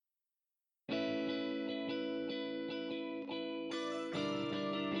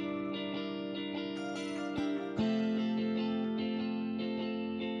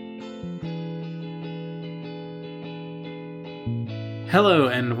Hello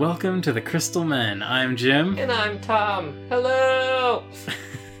and welcome to the Crystal Men. I'm Jim. And I'm Tom. Hello!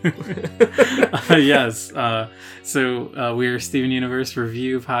 Yes. So we're Steven Universe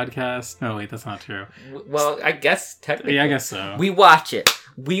Review Podcast. No, wait, that's not true. Well, I guess technically. Yeah, I guess so. We watch it.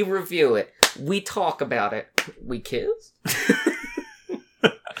 We review it. We talk about it. We kiss?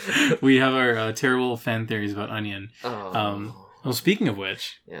 We have our terrible fan theories about Onion. Well, speaking of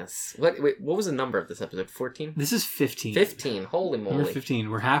which... Yes. What was the number of this episode? 14? This is 15. 15. Holy moly. Number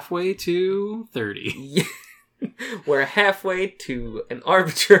 15. We're halfway to 30. Yeah. We're halfway to an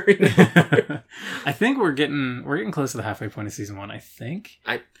arbitrary number. I think we're getting close to the halfway point of season 1, I think.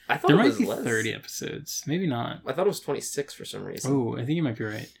 I thought there it might was be less. 30 episodes. Maybe not. I thought it was 26 for some reason. Oh, I think you might be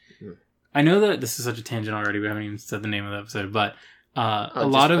right. Mm. I know that this is such a tangent already. We haven't even said the name of the episode, but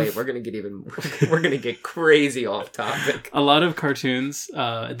we're gonna get crazy off topic. A lot of cartoons,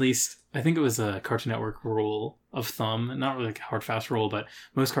 at least I think it was a Cartoon Network rule of thumb, not really like a hard fast rule, but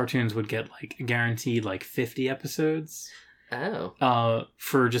most cartoons would get like guaranteed like 50 episodes. Oh.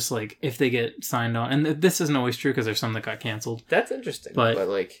 For just like if they get signed on, and this isn't always true because there's some that got canceled. That's interesting. But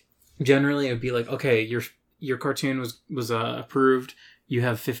like generally it would be like, okay, your cartoon was approved. You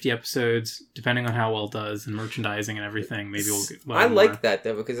have 50 episodes, depending on how well it does, and merchandising and everything. Maybe we'll get I like that,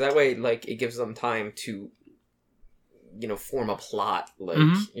 though, because that way, like, it gives them time to, form a plot. Like,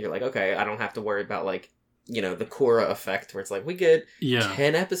 You're like, okay, I don't have to worry about, like, the Korra effect, where it's like, we get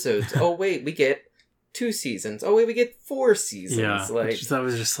 10 episodes. Oh, wait, we get 2 seasons. Oh, wait, we get 4 seasons. Yeah, like, that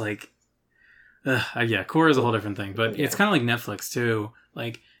was just like... yeah, Korra is a whole different thing, but it's kind of like Netflix, too.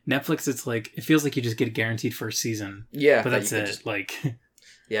 Like, Netflix, it's like, it feels like you just get a guaranteed first season. Yeah. But that's it. Like...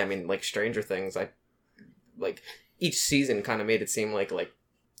 Yeah, I mean, like Stranger Things, each season kind of made it seem like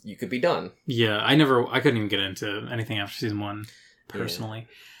you could be done. Yeah, I couldn't even get into anything after season 1, personally.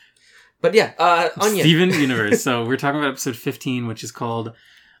 Yeah. But yeah, Onion. Steven Universe. So we're talking about episode 15, which is called,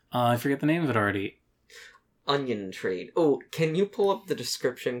 I forget the name of it already. Onion Trade. Oh, can you pull up the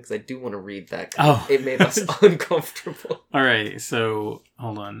description? Because I do want to read that. Oh. It made us uncomfortable. All right, so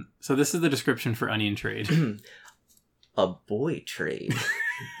hold on. So this is the description for Onion Trade. A boy trade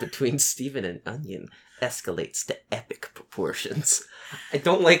between Steven and Onion escalates to epic proportions. I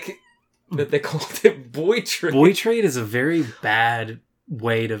don't like that they called it boy trade. Boy trade is a very bad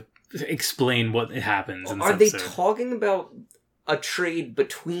way to explain what happens in this Are episode. they talking about a trade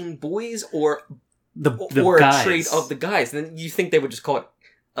between boys or the a trade of the guys? And then you think they would just call it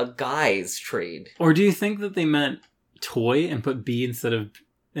a guys trade. Or do you think that they meant toy and put B instead of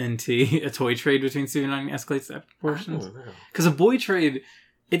NT, a toy trade between Steven and Onion escalates to proportions? I don't know. Because a boy trade,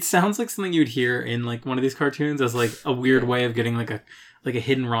 it sounds like something you'd hear in like one of these cartoons as like a weird way of getting like a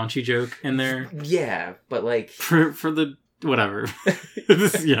hidden raunchy joke in there. Yeah, but like for the whatever.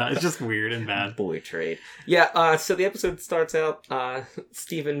 It's just weird and bad. Boy trade. Yeah. So the episode starts out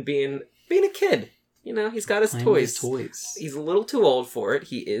Steven being a kid. He's got his toys. He's a little too old for it.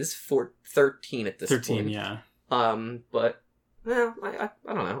 He is 13 at this point. 13, yeah. But. Well, I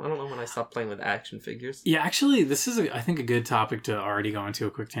don't know. I don't know when I stopped playing with action figures. Yeah, actually, this is, I think, a good topic to already go into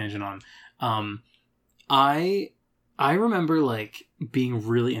a quick tangent on. I remember, like, being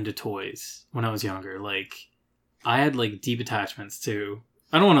really into toys when I was younger. Like, I had, like, deep attachments to...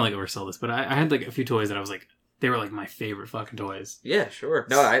 I don't want to, like, oversell this, but I had, like, a few toys that I was, like... They were, like, my favorite fucking toys. Yeah, sure.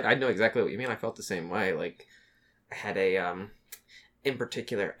 No, I know exactly what you mean. I felt the same way. Like, I had a... In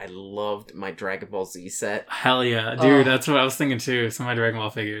particular, I loved my Dragon Ball Z set. Hell yeah. Dude, that's what I was thinking too. Some of my Dragon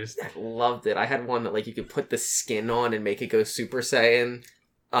Ball figures. I loved it. I had one that, like, you could put the skin on and make it go Super Saiyan.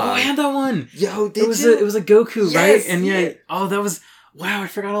 I had that one! Yo, it was a Goku, yes, right? And yeah. Oh, that was... Wow, I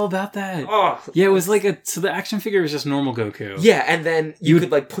forgot all about that. Oh. Yeah, it was like so the action figure was just normal Goku. Yeah, and then you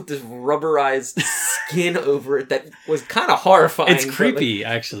could, like, put this rubberized skin over it that was kind of horrifying. It's creepy,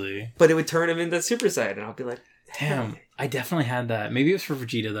 actually. But it would turn him into Super Saiyan, and I'll be like... Damn, I definitely had that. Maybe it was for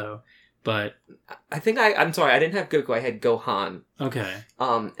Vegeta though, but I think I'm sorry, I didn't have Goku. I had Gohan. Okay.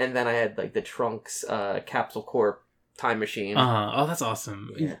 And then I had like the Trunks, Capsule Corp time machine. Oh, that's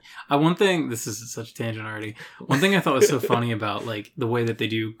awesome. Yeah. One thing. This is such a tangent already. One thing I thought was so funny about like the way that they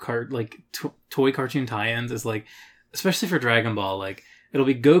do toy cartoon tie-ins is like, especially for Dragon Ball, like it'll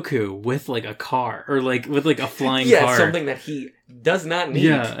be Goku with like a car or like with like a flying car. Yeah, something that he does not need.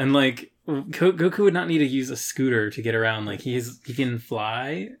 Yeah, and like. Goku would not need to use a scooter to get around. Like he can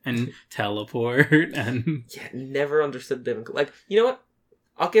fly and teleport and never understood them. Like, you know what?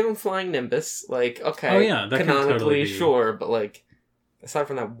 I'll give him flying Nimbus. Like, okay, oh yeah, that canonically totally sure, but like aside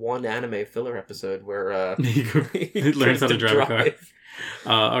from that one anime filler episode where he learns how to drive a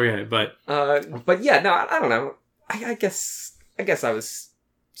car. Okay, but yeah, no, I don't know. I guess I was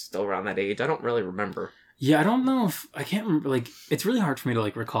still around that age. I don't really remember. Yeah, I don't know if... I can't remember... Like, it's really hard for me to,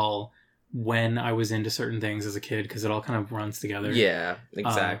 like, recall when I was into certain things as a kid, because it all kind of runs together. Yeah,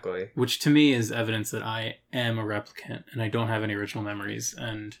 exactly. Which, to me, is evidence that I am a replicant, and I don't have any original memories,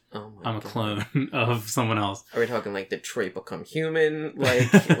 and I'm a clone of someone else. Are we talking, like, Detroit Become Human? Like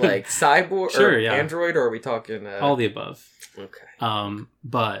Cyborg? Sure, or yeah. Android? Or are we talking... All the above. Okay.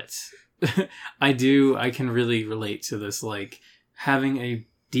 But I can really relate to this, like, having a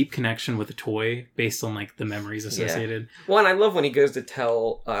deep connection with a toy based on, like, the memories associated. Yeah. Well, and I love when he goes to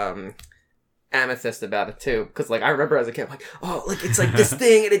tell Amethyst about it too, because like I remember as a kid, like, oh, like it's like this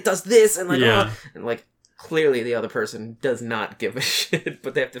thing and it does this, and like, and like clearly the other person does not give a shit,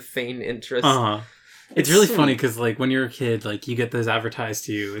 but they have to feign interest. It's really funny because like when you're a kid, like you get those advertised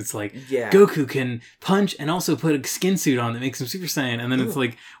to you. It's like Goku can punch and also put a skin suit on that makes him Super Saiyan, and then it's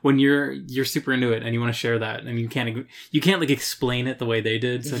like when you're super into it and you want to share that, and you can't like explain it the way they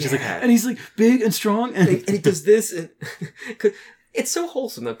did. So it's just like, and he's like big and strong, and he does this, and it's so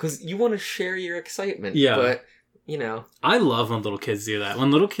wholesome though, because you want to share your excitement. Yeah, but you know, I love when little kids do that.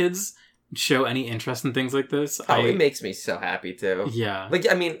 When little kids show any interest in things like this, it makes me so happy too. Yeah, like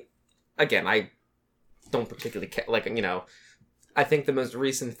I mean, again, I don't particularly care. Like, you know, I think the most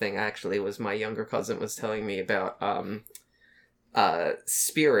recent thing actually was my younger cousin was telling me about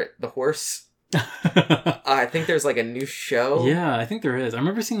Spirit, the horse. I think there's like a new show. Yeah, I think there is. I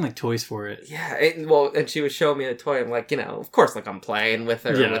remember seeing like toys for it. Yeah, and she was showing me the toy. I'm like, you know, of course, like I'm playing with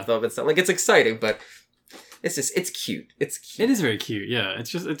her and with them and stuff. Like, it's exciting, but it's cute. It's cute. It is very cute. Yeah,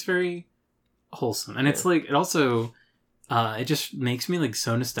 it's very wholesome, and it's like it also. It just makes me like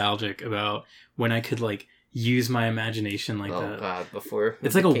so nostalgic about when I could like use my imagination like that. Oh god, before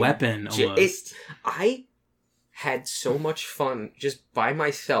it's like a weapon almost. I had so much fun just by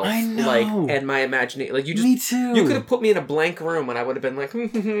myself. I know. Like, and my imagination. Like, me too. You could have put me in a blank room and I would have been like,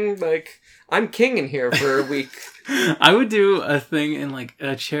 like, I'm king in here for a week. I would do a thing in like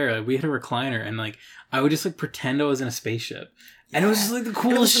a chair. We had a recliner, and like I would just like pretend I was in a spaceship. And it was just like the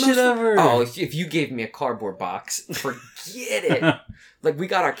coolest shit ever. Oh, if you gave me a cardboard box, forget it. Like, we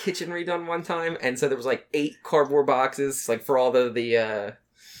got our kitchen redone one time, and so there was like 8 cardboard boxes, like for all the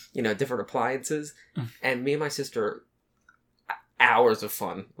you know, different appliances. And me and my sister, hours of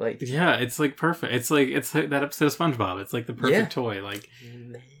fun. Like, yeah, it's like perfect. It's like that episode of SpongeBob. It's like the perfect toy. Like,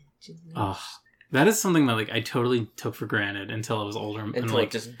 that is something that like I totally took for granted until I was older. Until and, like,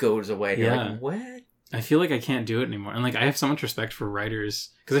 it just goes away. You're like, what? I feel like I can't do it anymore. And, like, I have so much respect for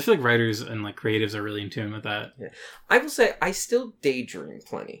writers. Because I feel like writers and, like, creatives are really in tune with that. Yeah. I will say, I still daydream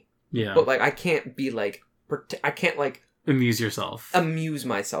plenty. Yeah. But, like, I can't be, like... I can't, like... Amuse yourself. Amuse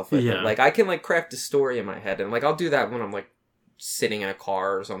myself with it. Like, I can, like, craft a story in my head. And, like, I'll do that when I'm, like, sitting in a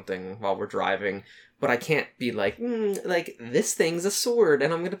car or something while we're driving. But I can't be like, like, this thing's a sword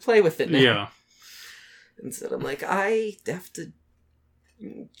and I'm going to play with it now. Yeah. Instead, I'm like, I have to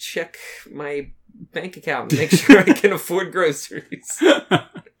check my bank account and make sure I can afford groceries.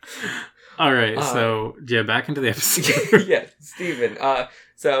 All right, so yeah, back into the episode. Yeah, Steven.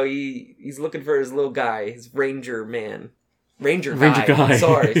 So he's looking for his little guy, his ranger man. Ranger guy.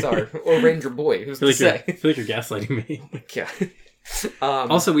 Sorry. Or ranger boy. Who's to say? I feel like you're gaslighting me. Yeah.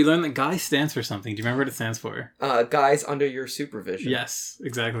 Also, we learned that guy stands for something. Do you remember what it stands for? Guys under your supervision. Yes,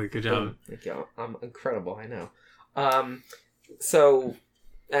 exactly. Good job. Thank you. I'm incredible, I know. So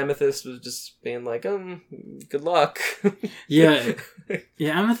Amethyst was just being like, good luck. Yeah,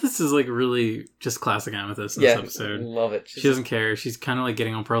 Amethyst is like really just classic Amethyst in this episode. Love it. She doesn't care. She's kind of like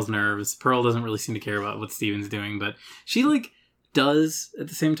getting on Pearl's nerves. Pearl doesn't really seem to care about what Steven's doing, but she like does at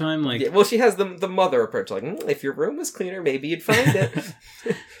the same time. Like, well, she has the mother approach, like, if your room was cleaner, maybe you'd find it.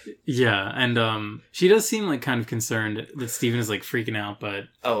 Yeah, and she does seem like kind of concerned that Steven is like freaking out, but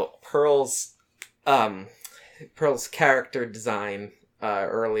Pearl's character design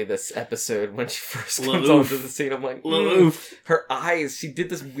early this episode when she first comes onto the scene, I'm like, her eyes, she did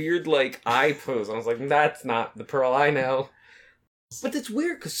this weird like eye pose. I was like, that's not the Pearl I know. But it's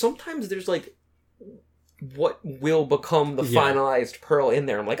weird because sometimes there's like what will become the finalized Pearl in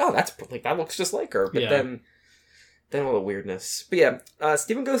there. I'm like, oh, that's like that looks just like her. But then all the weirdness. But yeah,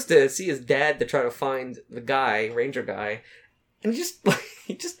 Steven goes to see his dad to try to find the guy, ranger guy. And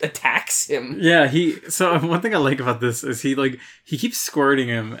he just attacks him. Yeah, so one thing I like about this is he keeps squirting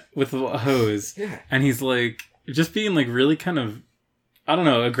him with a hose. Yeah. And he's like just being like really kind of, I don't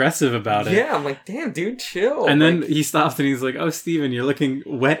know, aggressive about it. Yeah, I'm like, damn, dude, chill. And then he stops and he's like, oh, Steven, you're looking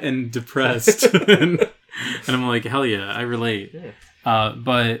wet and depressed. and I'm like, hell yeah, I relate. Yeah.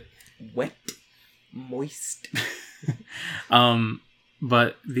 But wet, moist.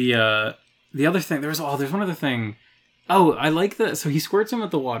 But the other thing, there's one other thing. Oh, I like that. So he squirts him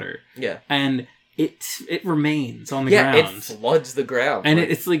with the water. Yeah. And it remains on the ground. ground. It floods the ground. And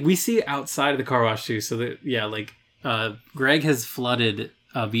it's like, we see it outside of the car wash, too. So, Greg has flooded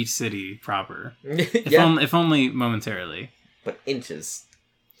Beach City proper. If only momentarily. But inches.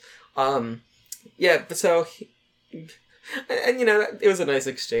 So... And, it was a nice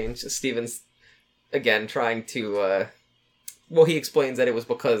exchange. Steven's, again, trying to... he explains that it was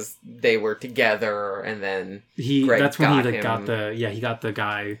because they were together, and then that's when he got the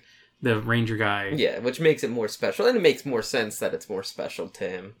guy, the ranger guy. Yeah, which makes it more special, and it makes more sense that it's more special to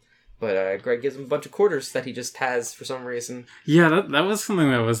him. But Greg gives him a bunch of quarters that he just has for some reason. Yeah, that was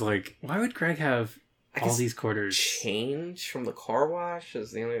something that was like, why would Greg have all these quarters? Change from the car wash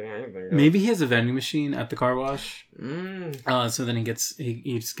is the only thing I think. Maybe he has a vending machine at the car wash. So then he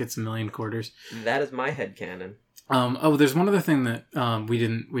just gets 1 million quarters. That is my headcanon. There's one other thing that we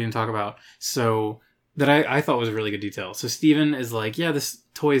didn't talk about. So that I thought was a really good detail. So Steven is like, yeah, this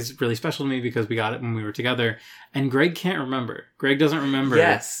toy is really special to me because we got it when we were together. And Greg can't remember. Greg doesn't remember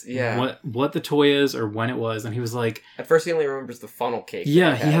what the toy is or when it was. And he was like... At first he only remembers the funnel cake.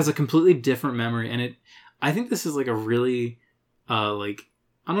 Yeah, he has a completely different memory. And I think this is like a really, I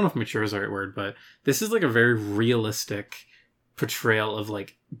don't know if mature is the right word, but this is like a very realistic portrayal of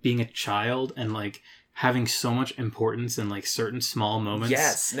like being a child and like having so much importance in like certain small moments.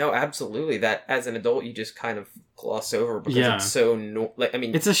 Yes, no, absolutely. That as an adult you just kind of gloss over because it's so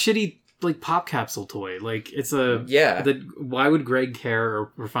it's a shitty like pop capsule toy. Like it's why would Greg care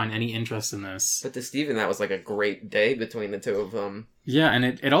or find any interest in this? But to Steven that was like a great day between the two of them. Yeah, and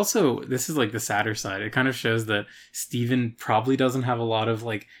it also, this is like the sadder side. It kind of shows that Steven probably doesn't have a lot of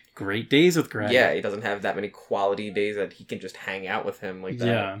like great days with Greg. Yeah, he doesn't have that many quality days that he can just hang out with him like that.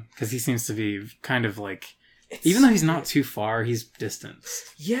 Yeah, because he seems to be kind of like, even though he's not too far, he's distant.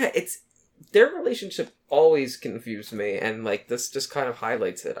 Yeah, their relationship always confused me, and like this just kind of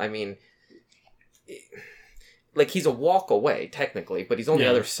highlights it. I mean, like he's a walk away technically, but he's on the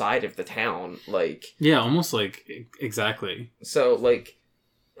other side of the town. Like, yeah, almost like exactly. So like,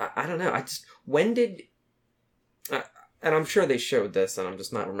 I don't know. When did? And I'm sure they showed this, and I'm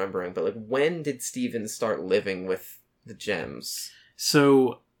just not remembering. But like, when did Steven start living with the gems?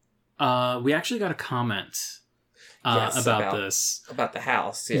 So, we actually got a comment about this. About the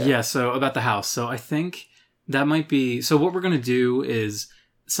house, yeah. Yeah, so about the house. So I think that might be... So what we're going to do is...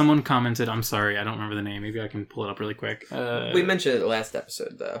 Someone commented, I'm sorry, I don't remember the name. Maybe I can pull it up really quick. We mentioned it the last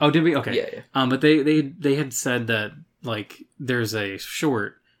episode, though. Oh, did we? Okay. Yeah. But they had said that, like, there's a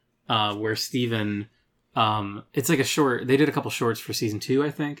short where Steven... it's like a short... They did a couple shorts for season 2,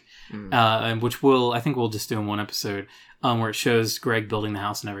 I think. And which I think we'll just do in one episode. Where it shows Greg building the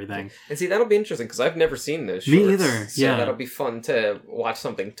house and everything. And see, that'll be interesting, because I've never seen those shorts. Me either, so that'll be fun to watch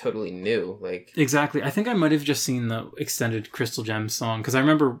something totally new. Like exactly. I think I might have just seen the extended Crystal Gems song, because I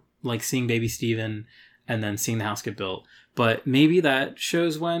remember like seeing Baby Steven and then seeing the house get built. But maybe that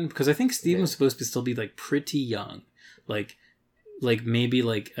shows when, because I think Steven was supposed to still be like pretty young. Like maybe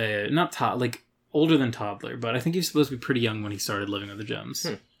like, like older than toddler, but I think he was supposed to be pretty young when he started living with the Gems.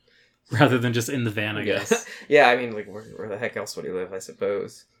 Rather than just in the van, I guess. Yeah, I mean, like, where the heck else would he live, I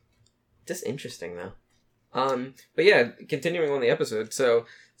suppose? Just interesting, though. But yeah, continuing on the episode, so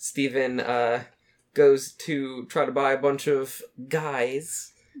Steven goes to try to buy a bunch of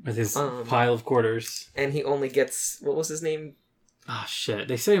guys. With his pile of quarters. And he only gets, what was his name? Oh, shit.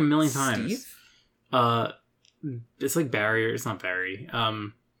 They say a million times. Steve? It's like Barry, or it's not Barry.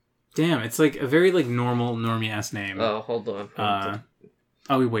 Damn, it's like a very, like, normie-ass name. Oh, hold on.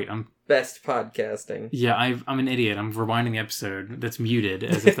 Wait, Best podcasting. Yeah, I'm an idiot. I'm rewinding the episode that's muted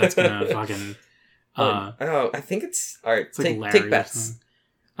as if that's gonna fucking... I think it's... Alright, it's like Larry take bets.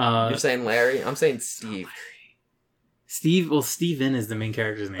 You're saying Larry? I'm saying Steve. Steven is the main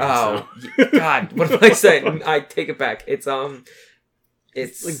character's name. Oh, so. God, what am I saying? I take it back. It's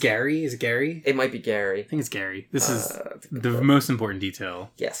like Gary. Is it Gary? It might be Gary. I think it's Gary. This is the most important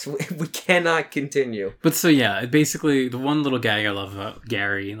detail. Yes, we cannot continue. But so yeah, basically the one little gag I love about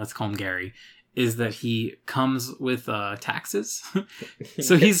Gary, let's call him Gary, is that he comes with taxes.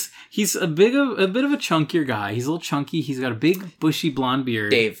 So he's a bit of a chunkier guy. He's a little chunky. He's got a big bushy blonde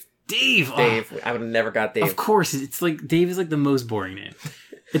beard. Dave. Oh, I would have never got Dave. Of course, it's like Dave is like the most boring name.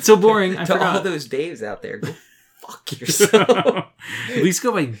 It's so boring. I forgot. All those Daves out there, go fuck yourself. At least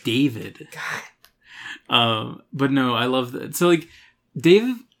go by David. God. But no, I love that. So like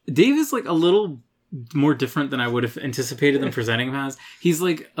Dave is like a little more different than I would have anticipated them presenting him as. He's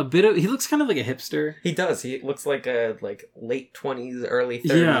like he looks kind of like a hipster. He does. He looks like a late 20s, early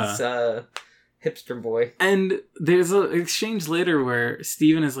 30s hipster boy. And there's an exchange later where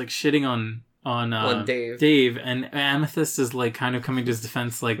Steven is like shitting on on Dave. Dave, and Amethyst is like kind of coming to his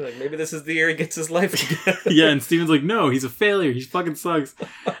defense, like maybe this is the year he gets his life together. Yeah, and Steven's like, no, he's a failure. He fucking sucks.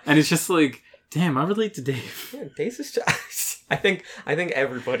 And it's just like, damn, I relate to Dave. Yeah, Dave's just... I think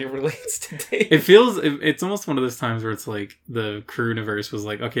everybody relates to Dave. It feels... It's almost one of those times where it's like the crew universe was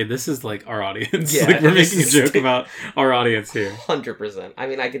like, okay, this is like our audience. Yeah, like, we're making a joke about our audience here. 100%. I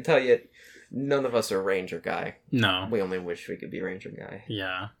mean, I can tell you, none of us are Ranger Guy. No. We only wish we could be Ranger Guy.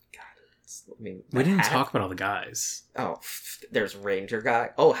 Yeah. God, I mean... We didn't talk about all the guys. Oh, there's Ranger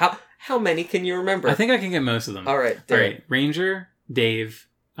Guy. Oh, how many can you remember? I think I can get most of them. All right. All right. Ranger, Dave,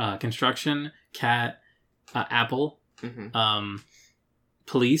 Construction, Cat, Apple,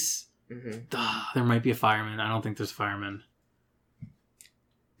 Police. There might be a fireman. I don't think there's a fireman.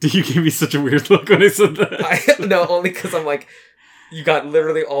 You gave me such a weird look when I said that. No, only because I'm like, you got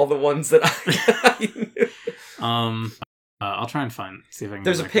literally all the ones that I knew. I'll try and see if I can.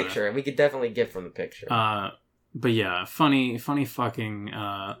 There's a picture, and we could definitely get from the picture. But yeah, funny fucking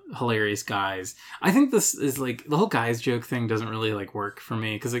hilarious guys. I think this is like the whole guys joke thing doesn't really like work for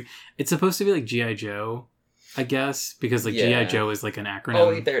me because like it's supposed to be like G.I. Joe, I guess, because like G.I. Joe is like an acronym.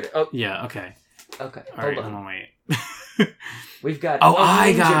 Oh, there it is. Oh. Yeah, okay. Okay. Hold on, wait. We've got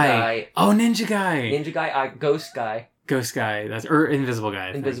Eye Guy. Oh, Ninja Guy. Ninja Guy, Ghost Guy. Ghost Guy. Or Invisible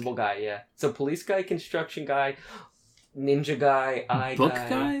Guy. Invisible Guy, yeah. So Police Guy, Construction Guy, Ninja Guy, Eye Book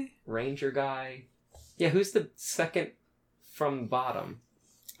Guy, Ranger Guy. Yeah, who's the second from bottom?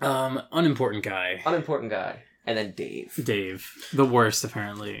 Unimportant Guy. Unimportant Guy. And then Dave. Dave. The worst,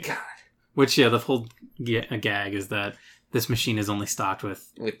 apparently. God. Which, yeah, the whole gag is that this machine is only stocked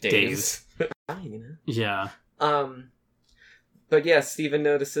with Daves. Yeah. But yeah, Steven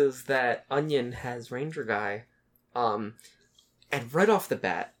notices that Onion has Ranger Guy. And right off the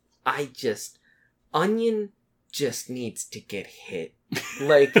bat, Onion just needs to get hit.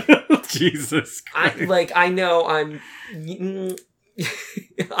 Like, Jesus Christ. I know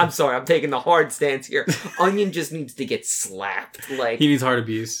I'm sorry, I'm taking the hard stance here. Onion just needs to get slapped. Like, he needs hard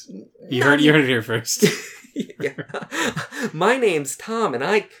abuse. You heard it here first. Yeah. My name's Tom, and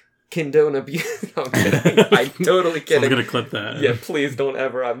I condone abuse. No, I'm kidding. I'm totally kidding. I'm gonna clip that. Yeah, please don't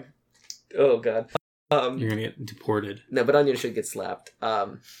ever. Oh god. You're gonna get deported. No, but Onion should get slapped.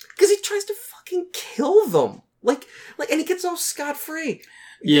 Because he tries to fucking kill them. Like, and he gets off scot-free.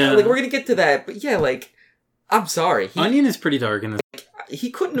 Yeah. Like, we're gonna get to that, but yeah, like, I'm sorry. Onion is pretty dark in this. He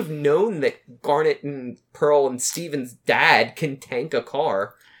couldn't have known that Garnet and Pearl and Steven's dad can tank a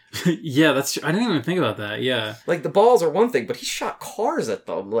car. Yeah, that's true. I didn't even think about that. Yeah. Like, the balls are one thing, but he shot cars at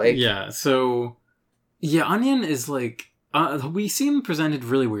them. Like, yeah, so... Yeah, Onion is like... we see him presented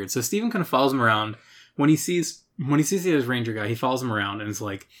really weird. So Steven kind of follows him around. When he sees the other Ranger Guy, he follows him around and is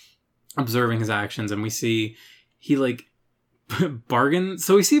like observing his actions. And we see he like bargain.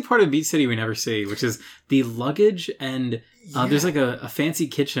 So we see a part of Beach City we never see, which is the luggage and there's like a fancy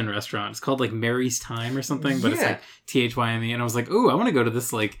kitchen restaurant. It's called like Mary's Time or something, but it's like THYME. And I was like, ooh, I want to go to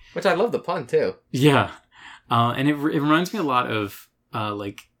this like... Which I love the pun too. Yeah. And it reminds me a lot of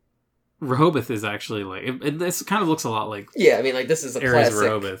like... Rehoboth is actually like... This kind of looks a lot like... Yeah, I mean like this is a classic...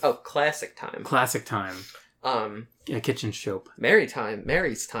 Rehoboth. Oh, classic time. Classic time. Yeah, kitchen shop. Mary's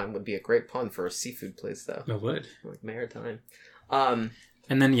Time would be a great pun for a seafood place, though. It would. Like Maritime.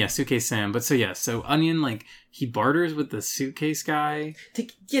 And then, yeah, Suitcase Sam. But so Onion, like, he barters with the suitcase guy. To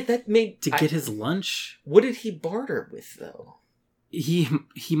get his lunch. What did he barter with, though? He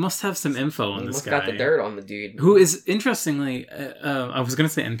must have some info on this guy. He must got the dirt on the dude. Who is, interestingly, I was going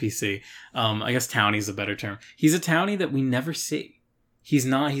to say NPC. I guess townie's a better term. He's a townie that we never see. He's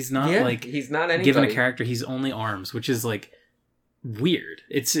not like... He's not anybody. Given a character, he's only arms, which is, like, weird.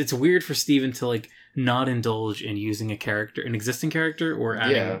 It's weird for Steven to, like, not indulge in using an existing character, or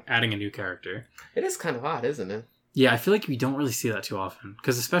adding a new character. It is kind of odd, isn't it? Yeah, I feel like we don't really see that too often.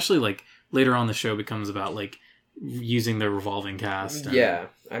 Because especially, like, later on the show becomes about, like, using the revolving cast. Yeah,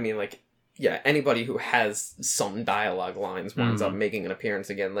 I mean, like, anybody who has some dialogue lines winds up making an appearance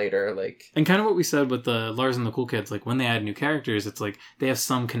again later, like... And kind of what we said with the Lars and the Cool Kids, like, when they add new characters, it's like, they have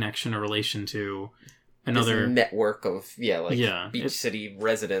some connection or relation to another... This network of, Beach City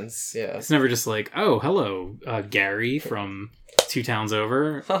residents, yeah. It's never just like, oh, hello, Gary from 2 towns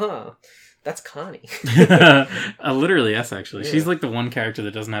over. Haha, that's Connie. Literally, yes, actually. Yeah. She's, like, the one character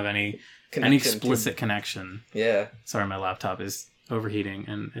that doesn't have any explicit connection. Yeah. Sorry, my laptop is overheating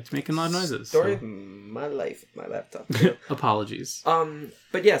and it's making loud noises. Story of my life, my laptop. Apologies.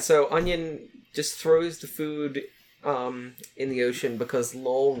 But yeah, so Onion just throws the food in the ocean because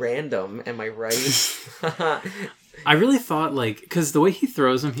lol random, am I right? I really thought, like, because the way he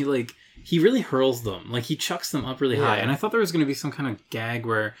throws them, he really hurls them. Like, he chucks them up really high. And I thought there was going to be some kind of gag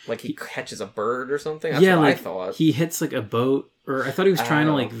where... Like, he catches a bird or something? That's what I thought. He hits, like, a boat. Or I thought he was trying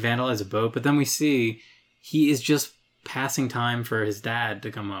to, like, vandalize a boat. But then we see he is just passing time for his dad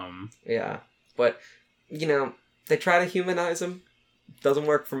to come home. Yeah. But, you know, they try to humanize him. Doesn't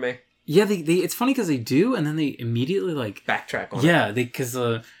work for me. Yeah, they it's funny because they do, and then they immediately, like... backtrack on it. Yeah, because...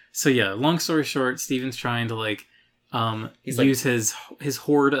 so, yeah, long story short, Steven's trying to, like... use his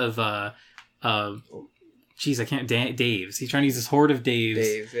horde of Daves. He's trying to use his horde of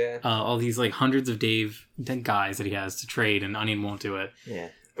Daves. Yeah. All these like hundreds of Dave guys that he has to trade, and Onion won't do it. Yeah,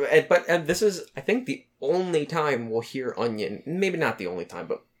 but this is, I think, the only time we'll hear Onion. Maybe not the only time,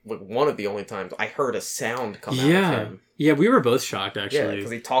 but like one of the only times I heard a sound come out of him. Yeah, we were both shocked, actually. Yeah,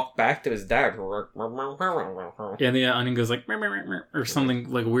 because he talked back to his dad. Yeah, and the Onion goes like, or something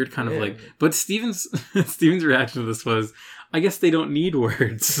like weird kind of like... But Steven's reaction to this was, I guess they don't need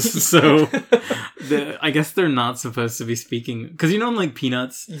words. So, I guess they're not supposed to be speaking... Because you know in like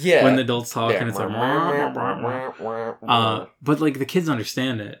Peanuts? Yeah. When the adults talk and it's like... but like the kids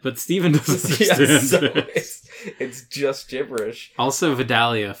understand it. But Steven doesn't understand it. It's just gibberish. Also,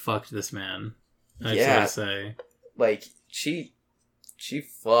 Vidalia fucked this man. I just gotta say. Like, she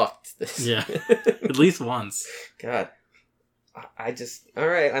fucked this. Yeah. At least once. God.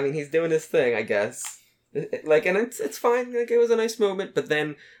 Alright, I mean, he's doing his thing, I guess. Like, and it's fine. Like, it was a nice moment, but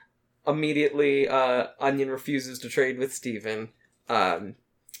then immediately, Onion refuses to trade with Steven. And...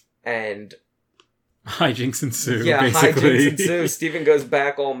 hijinks ensue, yeah, basically. Hijinks ensue. Steven goes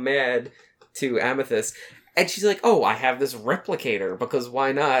back all mad to Amethyst. And she's like, oh, I have this replicator, because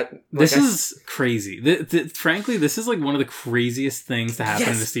why not? Like, this is crazy. Frankly, this is like one of the craziest things to happen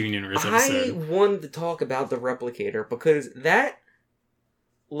in the Steven Universe episode. I wanted to talk about the replicator, because that,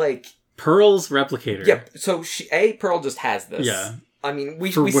 like... Pearl's replicator. Yeah, so Pearl just has this. Yeah. I mean,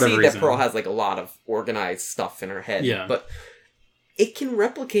 we see that Pearl has like a lot of organized stuff in her head. Yeah. But it can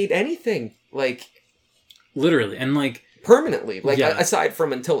replicate anything. Like... literally, and like... permanently. Like, aside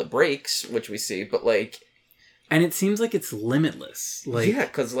from until it breaks, which we see, but like... and it seems like it's limitless. Like, yeah,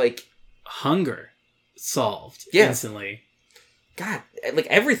 because, like... hunger solved instantly. God, like,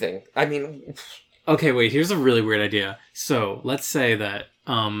 everything. I mean... okay, wait, here's a really weird idea. So, let's say that,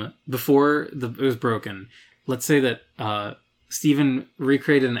 before it was broken, let's say that, Steven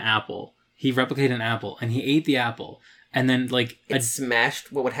recreated an apple. He replicated an apple, and he ate the apple. And then, like... it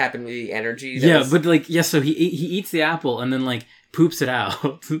smashed what would happen with the energy. But, like, so he eats the apple, and then, like, poops it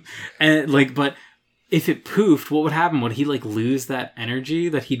out. And, like, but... if it poofed, what would happen? Would he, like, lose that energy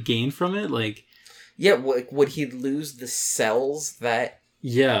that he'd gained from it? Like... yeah, would he lose the cells that...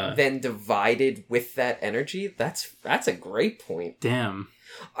 yeah. Then divided with that energy? That's a great point. Damn.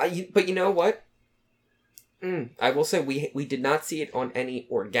 But you know what? I will say we did not see it on any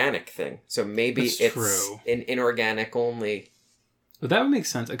organic thing. So maybe it's an inorganic only... but that would make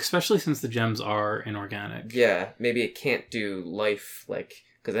sense, especially since the gems are inorganic. Yeah, maybe it can't do life, like...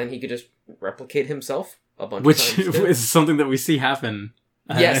 because then he could just replicate himself a bunch of times. Which is something that we see happen.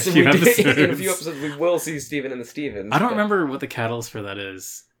 Yes, in a few episodes we will see Steven and the Stevens. I don't remember what the catalyst for that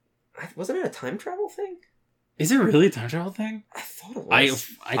is. Wasn't it a time travel thing? Is it really a time travel thing? I thought it was.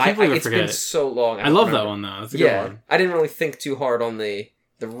 I can't believe I forget it. It's been so long. I love that one, though. It's a good one. I didn't really think too hard on the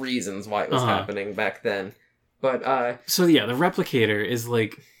reasons why it was happening back then. But, so, yeah, the replicator is,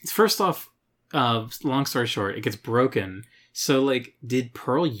 like... first off, long story short, it gets broken. So, like, did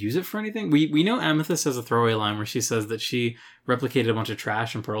Pearl use it for anything? We know Amethyst has a throwaway line where she says that she replicated a bunch of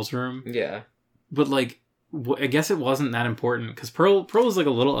trash in Pearl's room. Yeah. But, like... I guess it wasn't that important, because Pearl was, like, a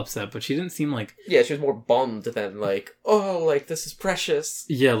little upset, but she didn't seem like... yeah, she was more bummed than, like, oh, like, this is precious.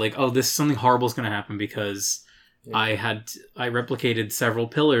 Yeah, like, oh, something horrible is going to happen because I replicated several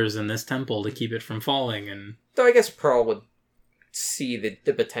pillars in this temple to keep it from falling, and... though I guess Pearl would see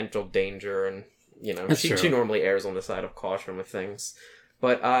the potential danger, and, you know, she normally errs on the side of caution with things.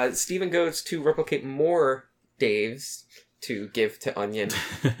 But Steven goes to replicate more Daves to give to Onion.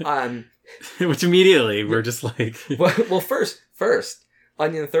 Which immediately we're just like... well, first,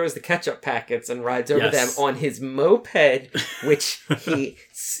 Onion throws the ketchup packets and rides over them on his moped, which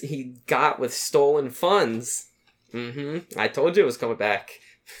he got with stolen funds. Mm-hmm. I told you it was coming back.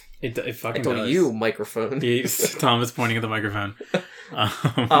 It fucking I told you, microphone. Tom is pointing at the microphone.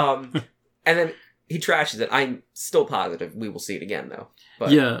 And then he trashes it. I'm still positive we will see it again, though.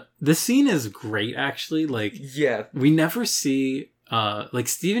 But... yeah, the scene is great, actually. Like, yeah, we never see... like,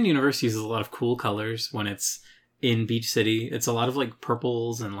 Steven Universe uses a lot of cool colors when it's in Beach City. It's a lot of, like,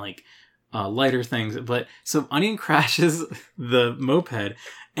 purples and, like, lighter things. But so Onion crashes the moped,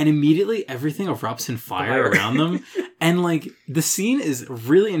 and immediately everything erupts in fire around them. And like the scene is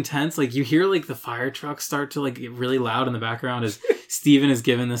really intense. Like you hear like the fire trucks start to like get really loud in the background as Steven is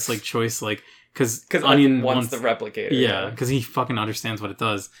given this like choice, like because Onion wants the replicator. Yeah, because he fucking understands what it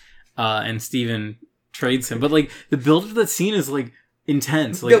does. And Steven trades him. But like the build of that scene is like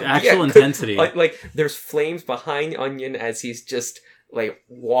intense, like actual intensity. Like there's flames behind Onion as he's just like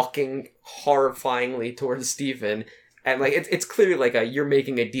walking horrifyingly towards Steven. And like it's clearly like you're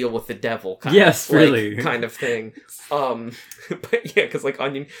making a deal with the devil kind of thing. But yeah, because like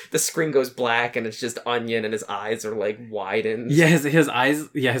Onion, the screen goes black and it's just Onion and his eyes are like widened. Yeah, his eyes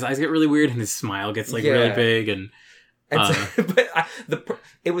get really weird and his smile gets like really big and.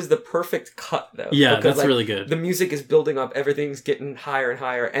 It was the perfect cut though. Yeah, because, that's really good. The music is building up, everything's getting higher and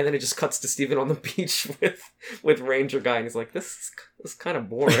higher, and then it just cuts to Steven on the beach with Ranger Guy, and he's like, "This is kind of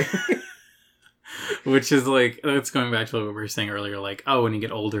boring." Which is like, it's going back to what we were saying earlier, like, oh, when you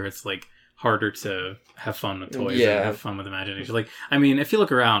get older, it's like harder to have fun with toys and have fun with imagination. Like, I mean, if you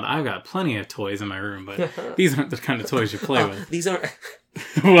look around, I've got plenty of toys in my room, but these aren't the kind of toys you play with. These aren't.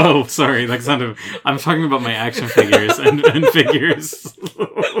 Whoa, sorry, that sounded. I'm talking about my action figures and figures.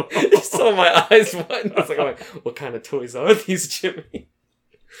 You saw my eyes widen. I was like, what kind of toys are these, Jimmy?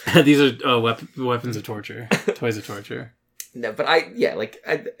 These are weapons of torture, toys of torture. No, but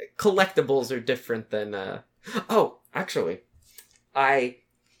collectibles are different than. Actually,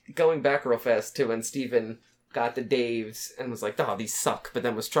 going back real fast to when Steven got the Daves and was like, "Oh, these suck," but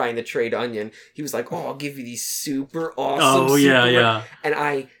then was trying to trade Onion. He was like, "Oh, I'll give you these super awesome." Oh yeah. And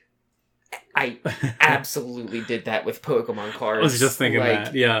I absolutely did that with Pokemon cards. I was just thinking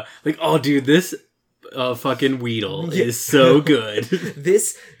that. Yeah, like, oh, dude, this fucking Weedle is so good.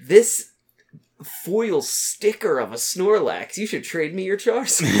 This foil sticker of a Snorlax. You should trade me your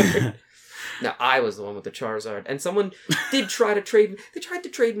Charizard. Now, I was the one with the Charizard, and someone did try to trade me. They tried to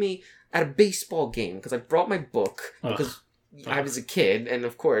trade me at a baseball game because I brought my book because I was a kid, and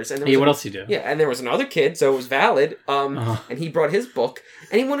of course, and what else you do? Yeah, and there was another kid, so it was valid. And he brought his book,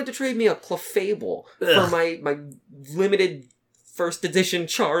 and he wanted to trade me a Clefable for my limited first edition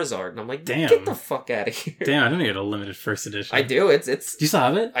Charizard, and I'm like, damn, get the fuck out of here. Damn, I didn't get a limited first edition. I do. It's. Do you still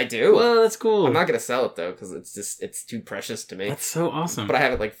have it? I do. Well, that's cool. I'm not gonna sell it though because it's too precious to me. That's so awesome. But I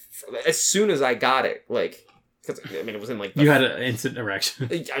have it like as soon as I got it, like. Because, I mean, it was in, like... You had an instant erection.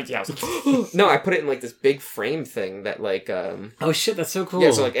 Yeah, I was like... No, I put it in, like, this big frame thing that, like... Oh, shit, that's so cool. Yeah,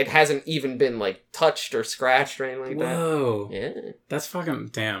 so, like, it hasn't even been, like, touched or scratched or anything like that. Whoa. Yeah. That's fucking...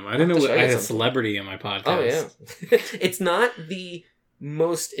 Damn. I didn't know I had a celebrity in my podcast. Oh, yeah. It's not the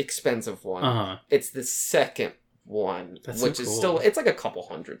most expensive one. Uh-huh. It's the second one, which is still... It's, like, a couple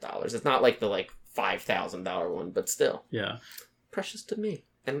 $100. It's not, like, the, like, $5,000 one, but still. Yeah. Precious to me.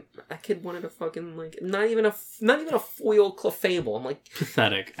 And that kid wanted a fucking, like, not even a foil Clefable. I'm like...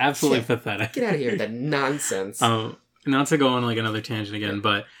 Pathetic. Absolutely pathetic. Get out of here with that nonsense. Not to go on, like, another tangent again,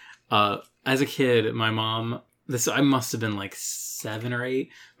 but as a kid, my mom... I must have been, like, 7 or 8.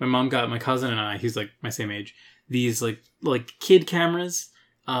 My mom got my cousin and I, he's, like, my same age, these, like kid cameras.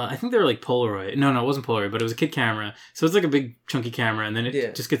 I think they were, like, Polaroid. No, it wasn't Polaroid, but it was a kid camera. So it's, like, a big, chunky camera, and then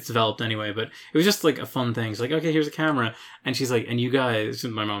it just gets developed anyway. But it was just, like, a fun thing. She's like, okay, here's a camera. And she's like, and you guys...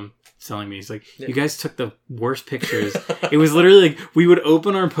 My mom telling me, she's like, you guys took the worst pictures. It was literally, like, we would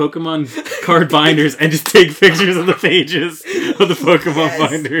open our Pokemon card binders and just take pictures of the pages of the Pokemon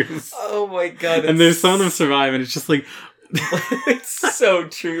binders. Oh, my God. And there's some of them survive, and it's just, like... It's so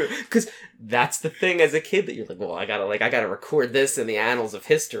true. Because... That's the thing as a kid that you're like, well, I gotta record this in the annals of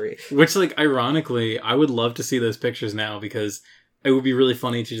history. Which, like, ironically, I would love to see those pictures now because it would be really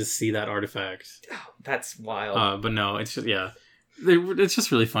funny to just see that artifact. Oh, that's wild. But no, it's just, it's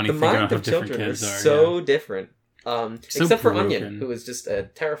just really funny thinking about how different kids are. So different. Except for Onion, who is just a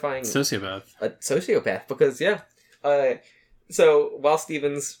terrifying sociopath. A sociopath, because so while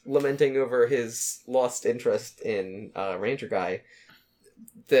Steven's lamenting over his lost interest in Ranger Guy,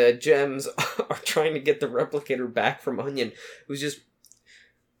 the gems are trying to get the replicator back from Onion, who's just,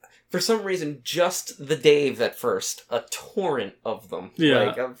 for some reason, just the Dave at first, a torrent of them.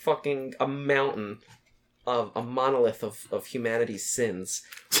 Yeah. Like a mountain of a monolith of humanity's sins.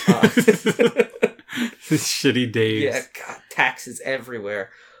 This shitty Daves. Yeah, God, taxes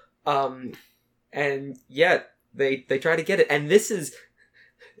everywhere. And yeah, they try to get it, and this is...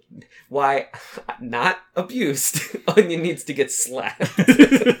 Why, not abused. Onion needs to get slapped.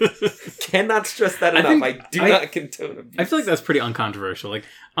 Cannot stress that enough. I do not condone abuse. I feel like that's pretty uncontroversial. Like,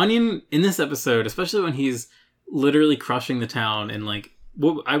 Onion, in this episode, especially when he's literally crushing the town in, like,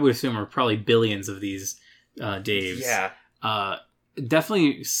 what I would assume are probably billions of these Daves. Yeah.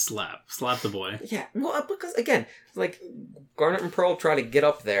 definitely slap the boy. Yeah, well, because again, like Garnet and Pearl try to get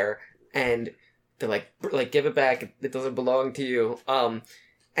up there, and they're like give it back. It doesn't belong to you.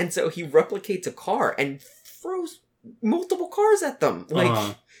 And so he replicates a car and throws multiple cars at them.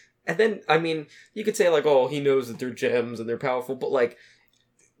 Like, and then I mean, you could say like, oh, he knows that they're gems and they're powerful, but like,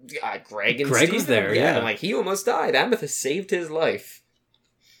 Greg was there, yeah, and like he almost died. Amethyst saved his life.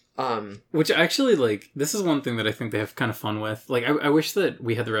 Which actually, like, this is one thing that I think they have kind of fun with. Like, I wish that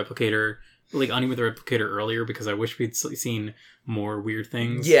we had the replicator, like, Onion with the replicator earlier, because I wish we'd seen more weird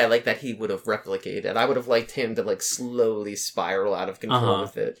things. Yeah, like that he would have replicated. I would have liked him to, like, slowly spiral out of control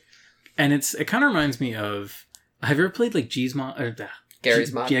with it. And it kind of reminds me of, have you ever played, like, Gary's Mod,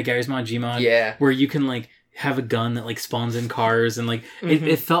 Gmod. Yeah. Where you can, like, have a gun that like spawns in cars and like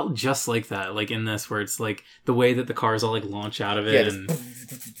it felt just like that, like in this, where it's like the way that the cars all like launch out of it, and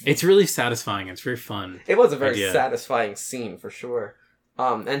it's really satisfying. It's very fun. It was a very satisfying scene for sure.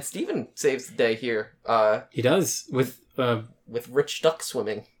 And Steven saves the day here. He does with rich duck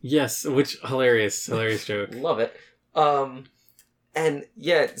swimming. Yes, which hilarious joke. Love it. And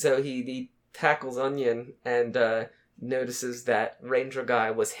yeah, so he tackles Onion and notices that Ranger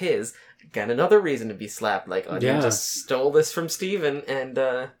guy was his. Again, another reason to be slapped. Like, Onion just stole this from Steven, and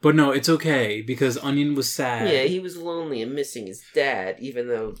But no, it's okay, because Onion was sad. Yeah, he was lonely and missing his dad, even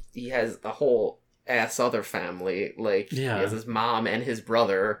though he has a whole ass other family. Like, he has his mom and his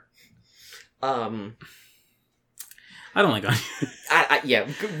brother. I don't like Onion. Yeah,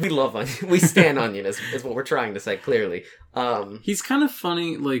 we love Onion. We stan Onion, is what we're trying to say, clearly. He's kind of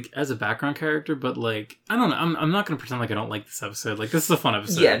funny, like, as a background character, but, like, I don't know. I'm not going to pretend like I don't like this episode. Like, this is a fun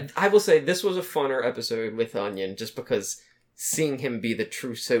episode. Yeah, I will say this was a funner episode with Onion, just because seeing him be the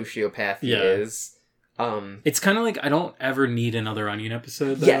true sociopath he is. It's kind of like, I don't ever need another Onion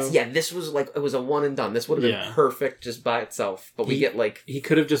episode, though. Yes, yeah, this was like, it was a one and done. This would have been perfect just by itself, but we get like... He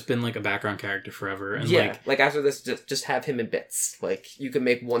could have just been like a background character forever. And like after this, just have him in bits. Like, you can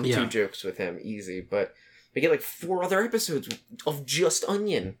make 1-2 jokes with him, easy, but we get like 4 other episodes of just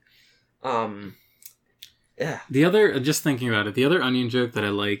Onion. Yeah. The other, just thinking about it, the other Onion joke that I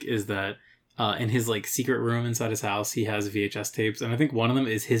like is that in his like secret room inside his house, he has VHS tapes, and I think one of them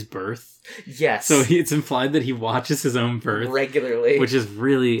is his birth. Yes. So it's implied that he watches his own birth regularly, which is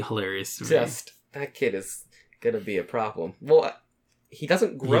really hilarious to me. That kid is gonna be a problem. Well, he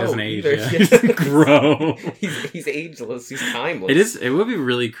doesn't grow. He doesn't age. Yeah. He doesn't grow. He's ageless. He's timeless. It would be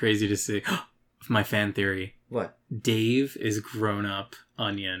really crazy to see. My fan theory. What? Dave is grown up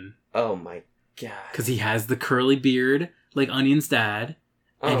Onion. Oh my god. Because he has the curly beard like Onion's dad.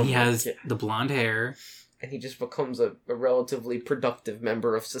 And he has the blonde hair. And he just becomes a relatively productive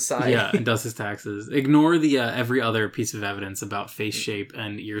member of society. Yeah, and does his taxes. Ignore the every other piece of evidence about face shape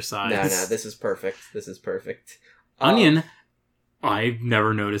and ear size. No, this is perfect. Onion, I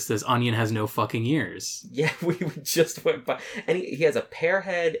never noticed this. Onion has no fucking ears. Yeah, we just went by. And he has a pear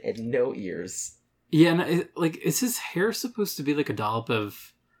head and no ears. Yeah, and is his hair supposed to be like a dollop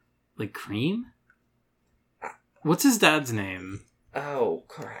of, like, cream? What's his dad's name? Oh,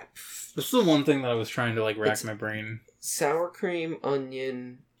 crap. This is the one thing that I was trying to, like, rack my brain. Sour cream,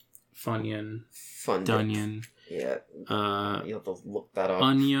 onion... Funyun. Dunyan. Yeah. You'll have to look that up.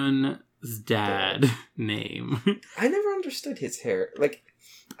 Onion's dad name. I never understood his hair. Like,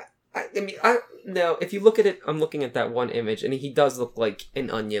 I mean, no, if you look at it, I'm looking at that one image, and he does look like an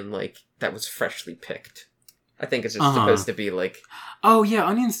onion, like, that was freshly picked. I think it's just supposed to be, like... Oh, yeah,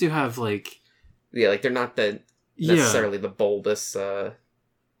 onions do have, like... Yeah, like, they're not necessarily the bulbous, or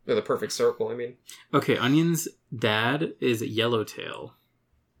the perfect circle, I mean. Okay, Onion's dad is Yellowtail.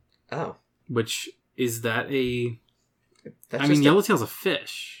 Oh. Which, is that a... Yellowtail's a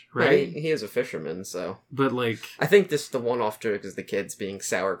fish, right? He is a fisherman, so... But, like... I think the one-off joke is the kids being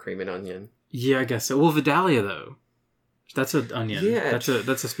sour cream and onion. Yeah, I guess so. Well, Vidalia, though. That's an onion. Yeah.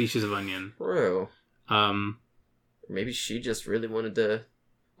 That's a species of onion. True. Maybe she just really wanted to...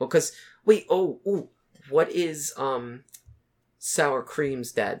 Well, because... Wait, what is Sour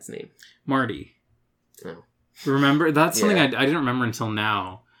Cream's dad's name? Marty. Oh. Remember? That's something I didn't remember until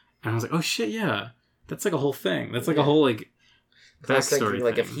now. And I was like, oh shit, yeah. That's like a whole thing. That's like a whole, like, backstory. I was thinking,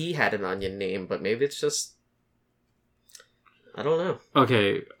 like, if he had an onion name, but maybe it's just... I don't know.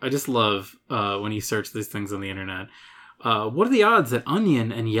 Okay, I just love when you search these things on the internet. What are the odds that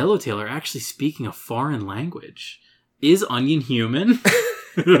Onion and Yellowtail are actually speaking a foreign language? Is Onion human?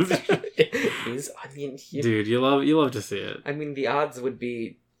 Is Onion human? Dude, you love to see it. I mean, the odds would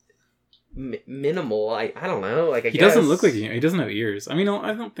be minimal. I don't know. Like, he doesn't look like he doesn't have ears. I mean,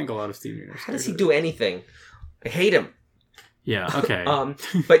 I don't think a lot of Steven Universe. How does he do anything? I hate him. Yeah, okay.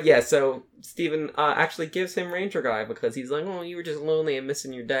 But yeah, so Steven actually gives him Ranger Guy because he's like, oh, you were just lonely and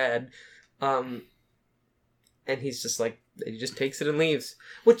missing your dad. And he's just like, he just takes it and leaves.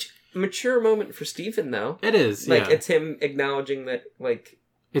 Which, mature moment for Steven, though. It is, like, it's him acknowledging that, like...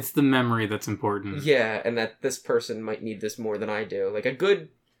 It's the memory that's important. Yeah, and that this person might need this more than I do. Like, a good...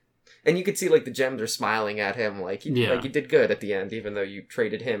 And you could see, like, the gems are smiling at him, like, you did good at the end, even though you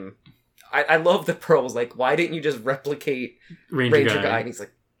traded him... I love the Pearls. Like, why didn't you just replicate Ranger Guy? And he's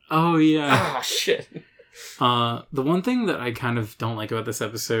like, oh, yeah. Oh, shit. The one thing that I kind of don't like about this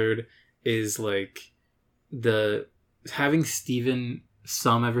episode is, like, having Steven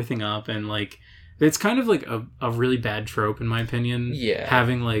sum everything up, and, like, it's kind of, like, a really bad trope, in my opinion. Yeah.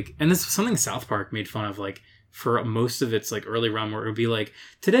 Having, like, and this is something South Park made fun of, like, for most of its, like, early run, where it would be like,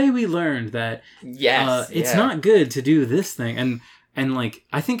 today we learned that it's not good to do this thing. And, like,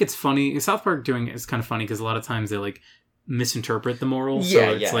 I think it's funny. South Park doing it is kind of funny because a lot of times they, like, misinterpret the moral. Yeah,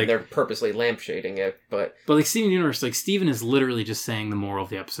 so it's like, they're purposely lampshading it, but... But, like, Steven Universe, like, Steven is literally just saying the moral of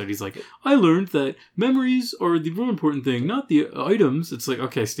the episode. He's like, I learned that memories are the more important thing, not the items. It's like,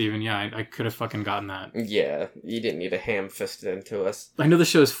 okay, Steven, yeah, I could have fucking gotten that. Yeah, you didn't need to ham-fist it into us. I know the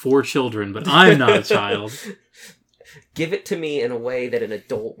show is for children, but I'm not a child. Give it to me in a way that an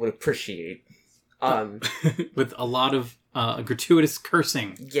adult would appreciate. With a lot of gratuitous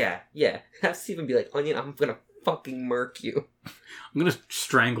cursing. Yeah. Have Steven be like, Onion, I'm gonna fucking murk you. I'm gonna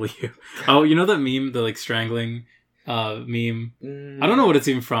strangle you. Oh, you know that meme, the, like, strangling meme? I don't know what it's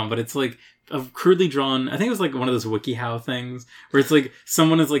even from, but it's, like, a crudely drawn... I think it was, like, one of those WikiHow things, where it's, like,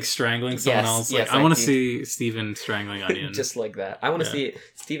 someone is, like, strangling someone else. Like, I want to see Steven strangling Onion. Just like that. I want to see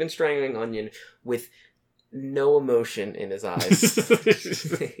Steven strangling Onion with... no emotion in his eyes.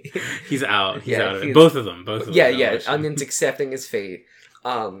 He's out. He's out of it. Both of them. Yeah. Onion's accepting his fate.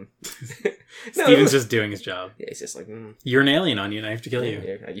 Steven's just doing his job. Yeah, he's just like, you're an alien, Onion. I have to kill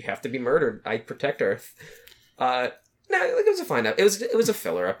you. You have to be murdered. I protect Earth. No, it was a fine episode. It was a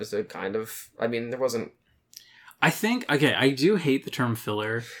filler episode, kind of. I mean, there wasn't... I think... Okay, I do hate the term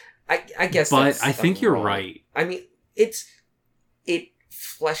filler. I guess but I think you're right. I mean, it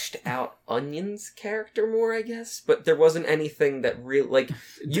fleshed out Onion's character more, I guess, but there wasn't anything that really, like,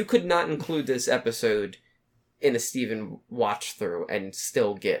 you could not include this episode in a Steven watch through and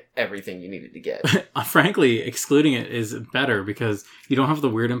still get everything you needed to get. Frankly, excluding it is better because you don't have the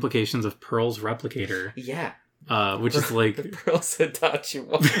weird implications of Pearl's replicator. Yeah. Which is like... The Pearl's Hitachi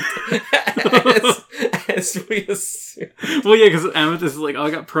one. as we assume. Well, yeah, because Amethyst is like, oh,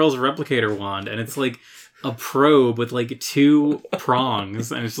 I got Pearl's replicator wand, and it's like a probe with like 2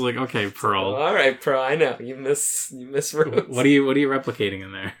 prongs, and it's like, okay, Pearl. All right, Pearl, I know you miss Rose. What are you replicating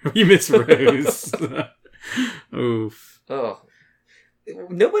in there? You miss Rose. Oof. Oh,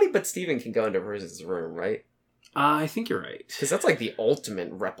 nobody but Steven can go into Rose's room, right? I think you're right. Because that's like the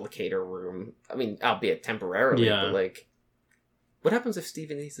ultimate replicator room. I mean, albeit temporarily, but like, what happens if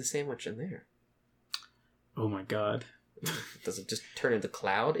Steven eats the sandwich in there? Oh my god. Does it just turn into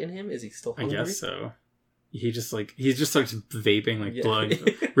Cloud in him? Is he still hungry? I guess so. He just starts vaping, like, blood,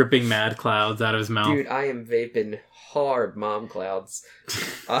 ripping mad clouds out of his mouth. Dude, I am vaping hard mom clouds.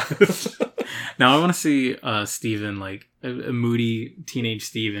 Now I want to see Steven, like, a moody teenage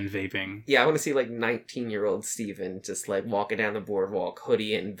Steven vaping. Yeah, I want to see, like, 19-year-old Steven just, like, walking down the boardwalk,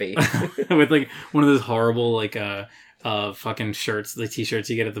 hoodie and vape. With, like, one of those horrible, like, fucking shirts, the t-shirts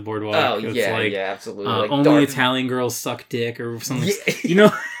you get at the boardwalk. Oh, it's yeah, like, absolutely. Like only Italian girls suck dick or something. Yeah. You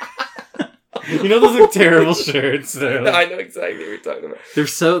know... You know those are terrible shirts. Like, I know exactly what you're talking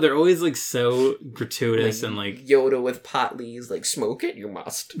about. They're always like so gratuitous, like, and like Yoda with pot leaves, like, smoke it, you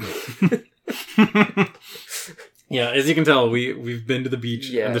must. Yeah, as you can tell, we've been to the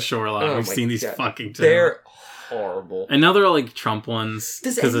beach and the shore a lot. We've seen these fucking two. They're horrible. And now they're all like Trump ones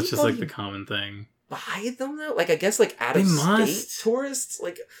because it's just like the common thing. Buy them though? Like, I guess like out of state tourists,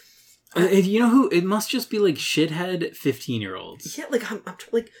 like. You know who? It must just be like shithead 15-year-olds. Yeah, like I'm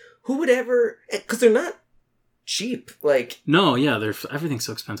like, who would ever? Because they're not cheap. Like, no, yeah, everything's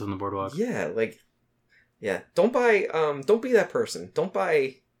so expensive on the boardwalk. Yeah, like, yeah. Don't buy. Don't be that person. Don't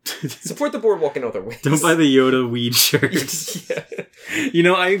buy. Support the boardwalk in other ways. Don't buy the Yoda weed shirt. Yeah. You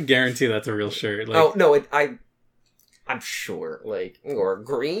know, I guarantee that's a real shirt. Like, oh no, I'm sure, like, or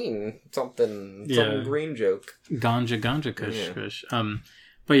green some green joke. Ganja kush.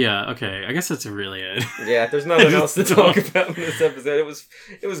 But yeah, okay. I guess that's really it. Yeah, there's nothing else to talk about in this episode.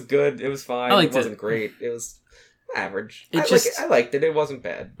 It was good. It was fine. It wasn't great. It was average. I liked it. It wasn't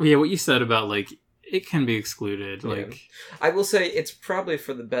bad. Yeah, what you said about like it can be excluded. Like, I will say it's probably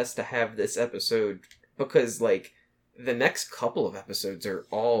for the best to have this episode because like the next couple of episodes are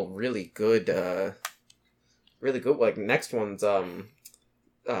all really good. really good. Like, next one's,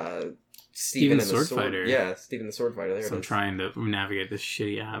 Steven the Sword Fighter. Yeah, Steven the Sword Fighter. There so I'm trying to navigate this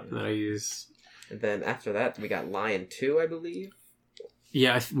shitty app that I use. And then after that, we got Lion 2, I believe.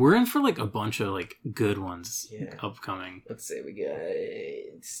 Yeah, we're in for, like, a bunch of, like, good ones upcoming. Let's see, we got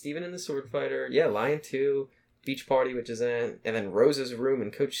Steven and the Sword Fighter. Yeah, Lion 2, Beach Party, which is in, and then Rose's Room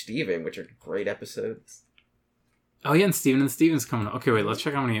and Coach Steven, which are great episodes. Oh, yeah, and Steven's coming up. Okay, wait, let's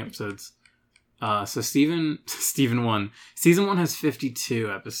check how many episodes. So Steven 1. Season 1 has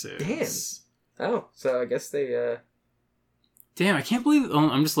 52 episodes. Damn. Oh, so I guess they, Damn, I can't believe... Oh,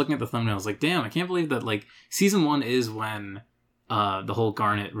 I'm just looking at the thumbnails. Like, damn, I can't believe that, like, Season 1 is when the whole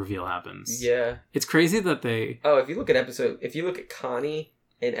Garnet reveal happens. Yeah. It's crazy that they... Oh, if you look at Connie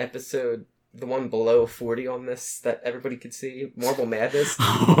in episode... The one below 40 on this that everybody could see. Marble Madness.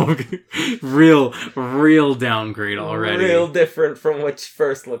 real downgrade already. Real different from what she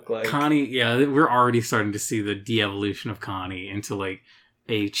first looked like. Connie, yeah, we're already starting to see the de-evolution of Connie into, like,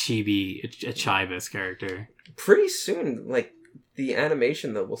 a chibi, a Chibis character. Pretty soon, like, the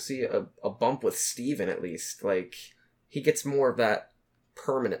animation, though, we'll see a bump with Steven, at least. Like, he gets more of that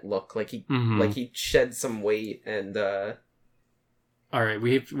permanent look. Like, he sheds some weight and, All right,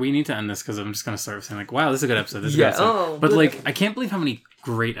 we need to end this because I'm just going to start saying, like, wow, this is a good episode. This is a good episode. But, like, I can't believe how many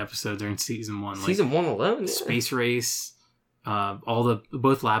great episodes are in Season 1. Like, Season 1 alone? Yeah. Space Race,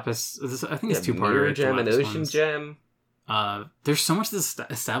 both Lapis. I think it's two-parter. Mirror Gem and Ocean Gem. There's so much that's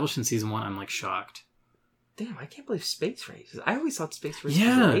established in Season 1, I'm, like, shocked. Damn, I can't believe Space Race. I always thought Space Race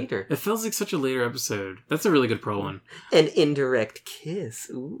was later. It feels like such a later episode. That's a really good pro one. An indirect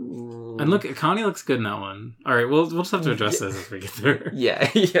kiss. Ooh. And look, Connie looks good in that one. All right, we'll just have to address this as we get there. Yeah.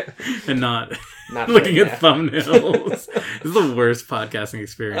 And not looking at thumbnails. This is the worst podcasting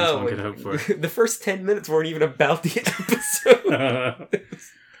experience one could hope for. The first 10 minutes weren't even about the episode.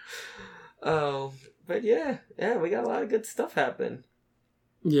 But yeah, we got a lot of good stuff happening.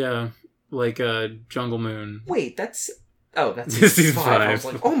 Yeah. Like Jungle Moon. Wait, that's season 5. I was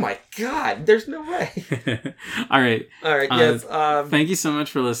like, oh my god, there's no way. All right, yes. Thank you so much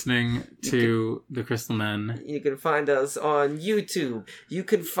for listening to The Crystal Men. You can find us on YouTube. You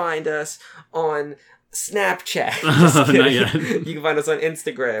can find us on Snapchat. Not yet. You can find us on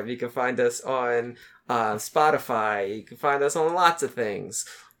Instagram. You can find us on Spotify. You can find us on lots of things.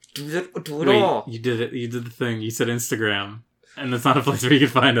 Do it all. You did it. You did the thing. You said Instagram. And that's not a place where you can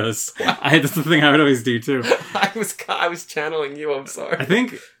find us. That's the thing I would always do, too. I was channeling you, I'm sorry. I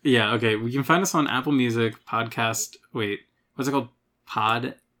think, okay. We can find us on Apple Music, Podcast... Wait, what's it called?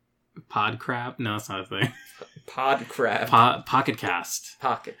 Podcrab? No, that's not a thing. Podcrab. Pocket Cast.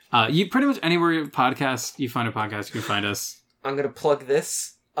 Pocket. You pretty much anywhere you find a podcast, you can find us. I'm going to plug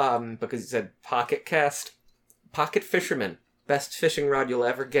this, because you said Pocket Cast. Pocket Fisherman. Best fishing rod you'll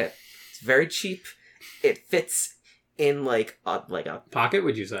ever get. It's very cheap. It fits... in like a pocket,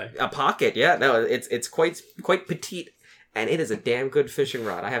 would you say? A pocket, yeah. No, it's quite petite, and it is a damn good fishing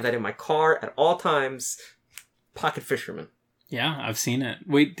rod. I have that in my car at all times. Pocket Fisherman. Yeah, I've seen it.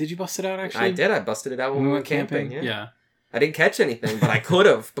 Wait, did you bust it out actually? I did. I busted it out when we went camping. Yeah. I didn't catch anything, but I could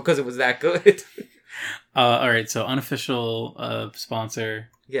have because it was that good. All right, so unofficial sponsor.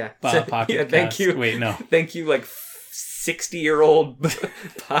 Yeah. Pocket Cast. Thank you. Wait, no. Thank you, like 60-year-old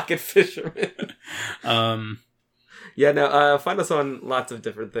Pocket Fisherman. Yeah, no, find us on lots of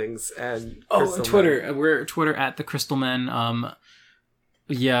different things. And Twitter. Men. We're Twitter at The Crystal Men.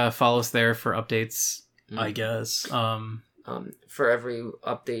 Follow us there for updates, I guess. For every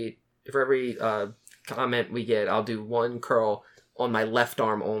update, for every comment we get, I'll do one curl on my left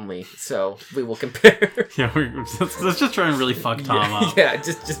arm only. So we will compare. Let's just try and really fuck Tom up. Yeah,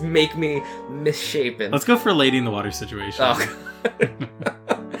 just make me misshapen. Let's go for Lady in the Water situation. Oh.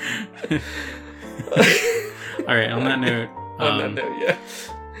 All right, on that note. Yeah.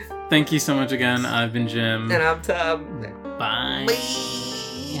 Thank you so much again. I've been Jim. And I'm Tom. Bye.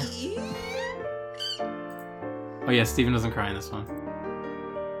 Oh yeah, Steven doesn't cry in this one.